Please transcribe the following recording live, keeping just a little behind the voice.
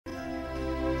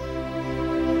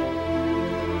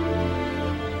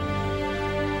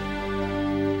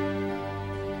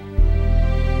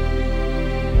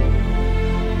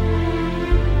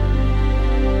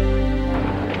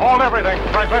everything,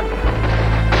 Franklin.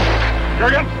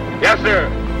 Jurgen? Yes, sir.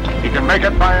 He can make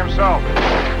it by himself.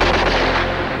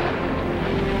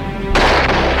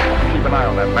 Keep an eye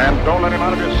on that man. Don't let him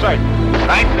out of your sight.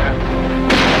 Right, sir.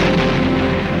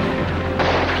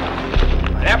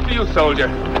 After you, soldier.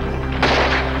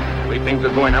 The way things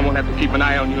are going, I won't have to keep an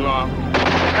eye on you long.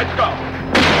 Let's go.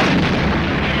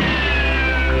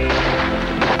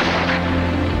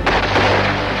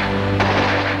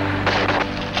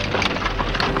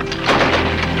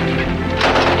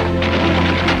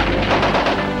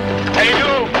 Hey,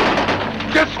 you!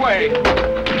 This way!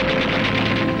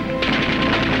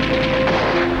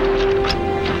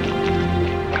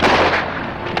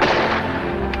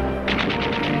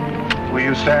 Who are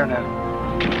you staring at?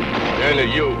 Staring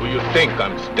at you. Who you think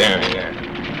I'm staring at?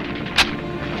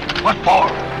 What for?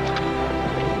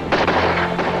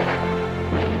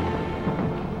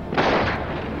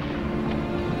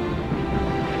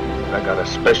 I got a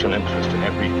special interest in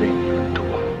everything you're doing.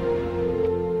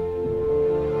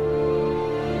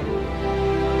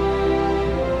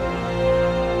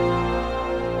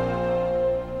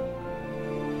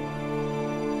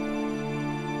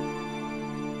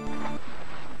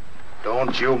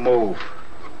 Don't you move.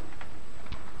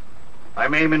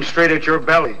 I'm aiming straight at your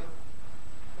belly.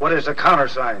 What is the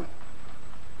countersign?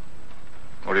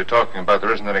 What are you talking about?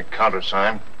 There isn't any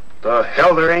countersign. The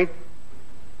hell there ain't.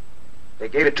 They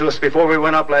gave it to us before we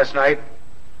went up last night.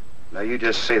 Now you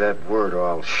just say that word or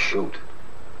I'll shoot.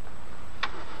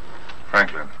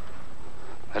 Franklin.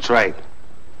 That's right.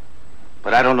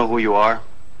 But I don't know who you are.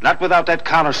 Not without that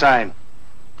countersign.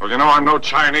 Well, you know I'm no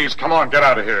Chinese. Come on, get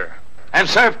out of here. And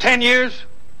serve 10 years?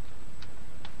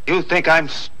 You think I'm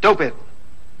stupid.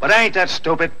 But I ain't that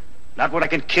stupid. Not when I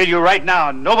can kill you right now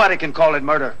and nobody can call it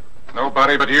murder.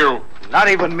 Nobody but you. Not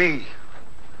even me.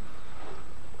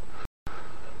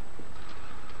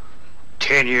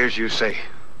 10 years, you say.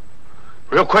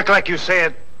 Real quick like you say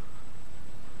it.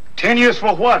 10 years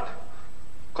for what?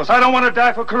 'Cause I don't want to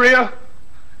die for Korea?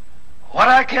 What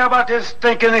I care about this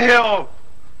stinking hill?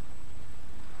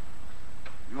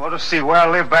 You ought to see where I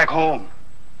live back home.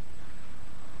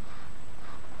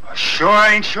 I sure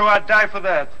ain't sure I'd die for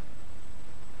that.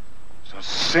 So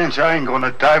since I ain't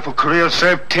gonna die for Korea,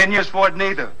 serve 10 years for it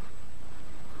neither.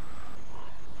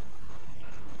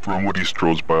 From Woody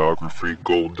Strode's biography,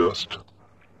 Gold Dust,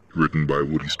 written by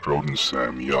Woody Strode and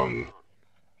Sam Young.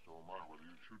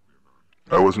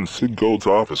 I was in Sid Gold's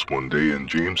office one day and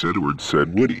James Edwards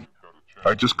said, "Woody,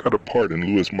 I just got a part in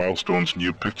Louis Milestone's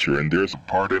new picture and there's a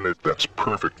part in it that's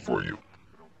perfect for you.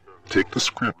 Take the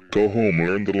script, go home,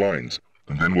 learn the lines,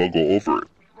 and then we'll go over it."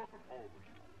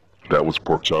 That was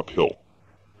Porkchop Hill.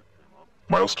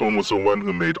 Milestone was the one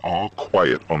who made All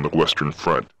Quiet on the Western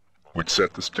Front, which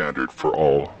set the standard for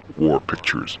all war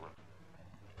pictures.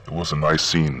 It was a nice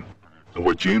scene, and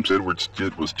what James Edwards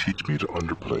did was teach me to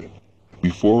underplay.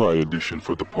 Before I auditioned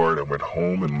for the part, I went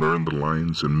home and learned the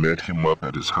lines and met him up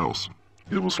at his house.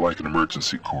 It was like an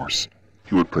emergency course.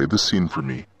 He would play the scene for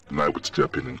me, and I would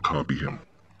step in and copy him.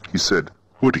 He said,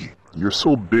 "Woody, you're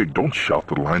so big, don't shout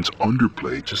the lines,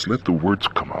 underplay, just let the words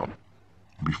come out."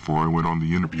 Before I went on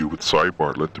the interview with Cy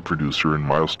Bartlett, the producer, and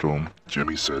Milestone,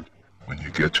 Jimmy said, "When you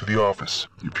get to the office,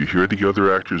 if you hear the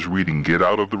other actors reading, get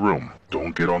out of the room.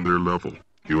 Don't get on their level."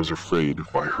 He was afraid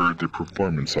if I heard their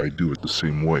performance, I'd do it the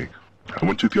same way. I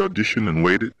went to the audition and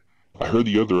waited. I heard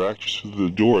the other actors through the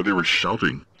door. They were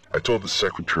shouting. I told the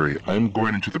secretary, "I'm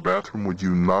going into the bathroom. Would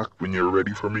you knock when you're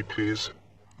ready for me, please?"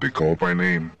 They called my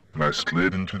name, and I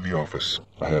slid into the office.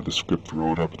 I had the script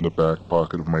rolled up in the back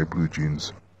pocket of my blue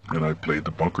jeans, and I played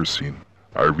the bunker scene.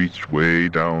 I reached way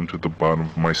down to the bottom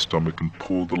of my stomach and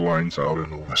pulled the lines out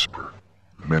in a whisper.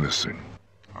 Menacing.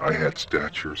 I had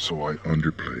stature, so I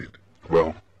underplayed.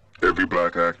 Well, every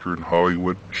black actor in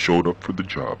Hollywood showed up for the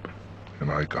job,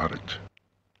 and I got it.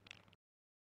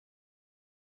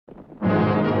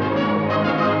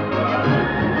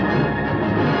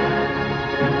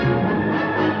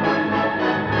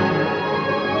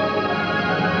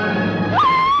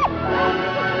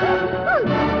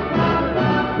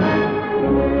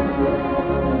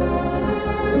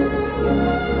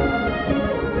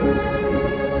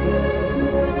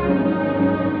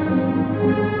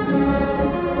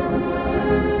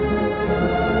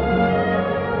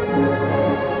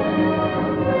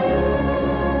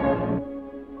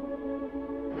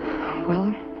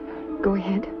 Go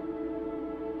ahead.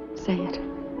 Say it.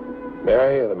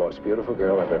 Mary, you're the most beautiful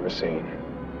girl I've ever seen.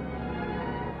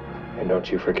 And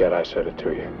don't you forget I said it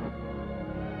to you.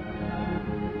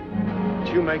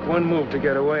 But you make one move to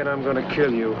get away and I'm gonna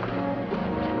kill you.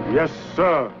 Yes,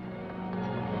 sir.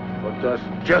 But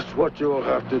that's just what you'll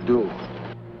have to do.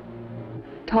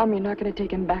 Tom, you're not going to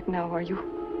take him back now, are you?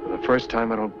 For the first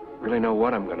time, I don't really know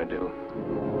what I'm going to do.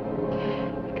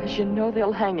 Because you know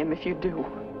they'll hang him if you do.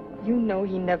 You know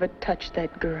he never touched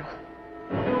that girl.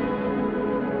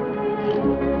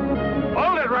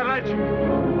 Hold it, Rutledge!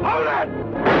 Hold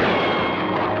it!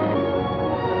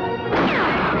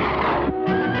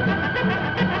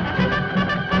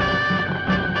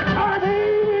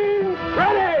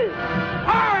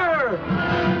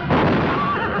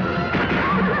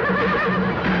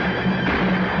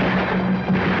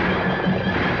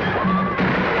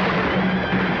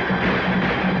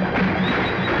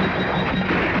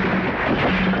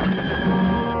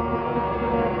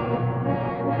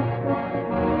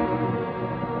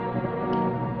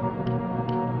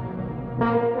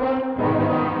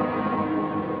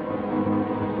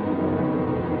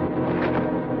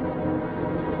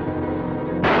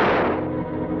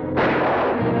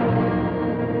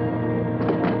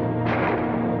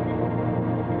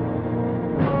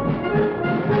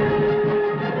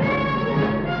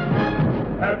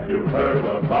 Have you heard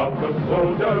about the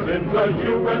soldier in the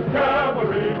U.S.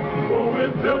 Cavalry who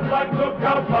is built like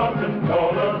Lookout Mountain,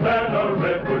 taller than a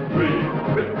redwood tree?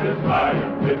 With his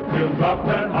iron fist, he'll drop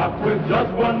an ox with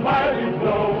just one mighty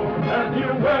blow. And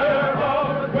you wear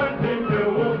all the 20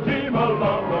 mule team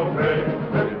along the way.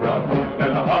 Ready, round,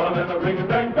 and a holler and a ring and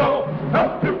then go.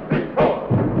 1, 2, 3,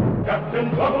 4. Captain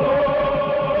Buffalo!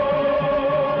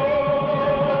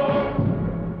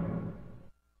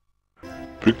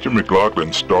 Victor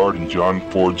McLaglen starred in John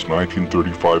Ford's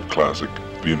 1935 classic,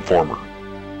 The Informer.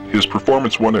 His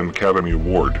performance won an Academy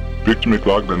Award. Victor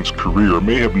McLaglen's career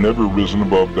may have never risen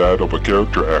above that of a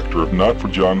character actor if not for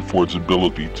John Ford's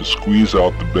ability to squeeze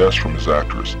out the best from his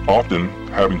actors, often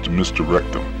having to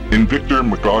misdirect them. In Victor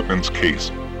McLaglen's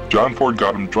case, John Ford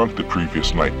got him drunk the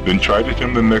previous night, then chided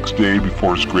him the next day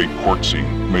before his great court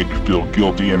scene, made him feel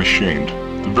guilty and ashamed,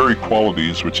 the very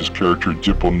qualities which his character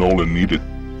Dippo Nolan needed.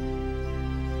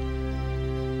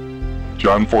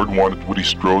 John Ford wanted Woody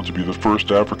Strode to be the first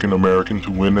African-American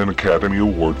to win an Academy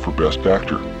Award for Best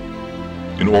Actor.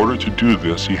 In order to do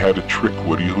this, he had to trick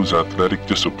Woody, whose athletic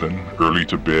discipline, early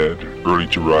to bed, early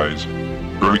to rise,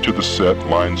 early to the set,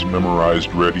 lines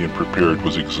memorized, ready and prepared,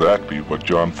 was exactly what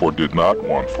John Ford did not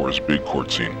want for his big court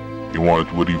scene. He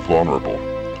wanted Woody vulnerable,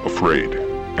 afraid,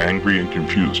 angry and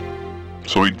confused.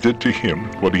 So he did to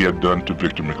him what he had done to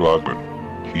Victor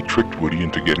McLaglen. He tricked Woody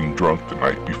into getting drunk the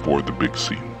night before the big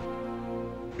scene.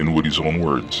 In Woody's own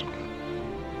words.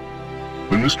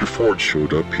 When Mr. Ford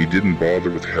showed up, he didn't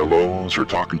bother with hellos or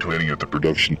talking to any of the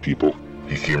production people.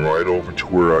 He came right over to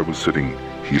where I was sitting.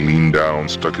 He leaned down,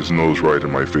 stuck his nose right in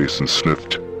my face and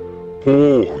sniffed.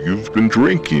 "Oh, you've been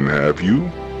drinking, have you?"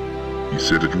 He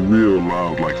said it real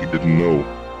loud like he didn't know.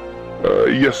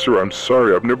 Yes, sir, I'm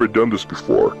sorry, I've never done this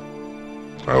before."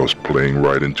 I was playing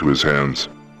right into his hands.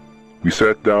 We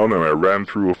sat down and I ran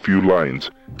through a few lines.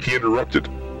 He interrupted.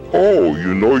 "Oh,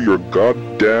 you know your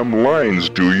goddamn lines,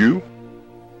 do you?"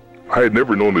 I had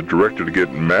never known a director to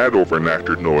get mad over an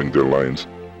actor knowing their lines.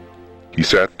 He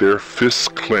sat there, fists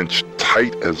clenched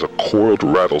tight as a coiled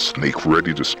rattlesnake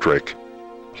ready to strike.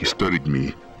 He studied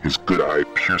me, his good eye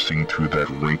piercing through that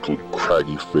wrinkled,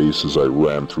 craggy face as I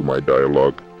ran through my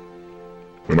dialogue.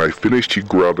 When I finished, he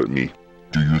growled at me,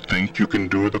 "Do you think you can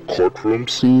do the courtroom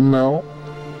scene now?"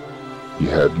 He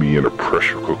had me in a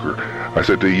pressure cooker. I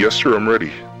said, "Yes, sir, I'm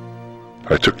ready."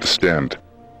 I took the stand.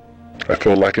 I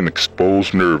felt like an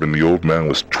exposed nerve and the old man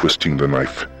was twisting the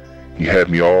knife. He had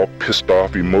me all pissed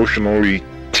off, emotionally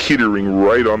teetering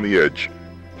right on the edge,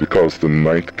 because the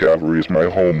 9th Cavalry is my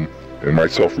home and my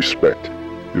self-respect.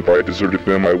 If I deserted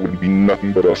them, I wouldn't be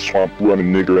nothing but a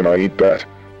swamp-running nigger, and I ain't that.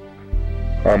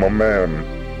 I'm a man.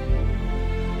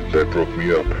 That broke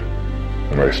me up,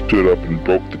 and I stood up and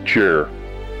broke the chair.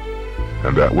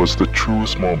 And that was the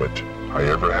truest moment I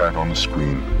ever had on the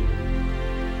screen.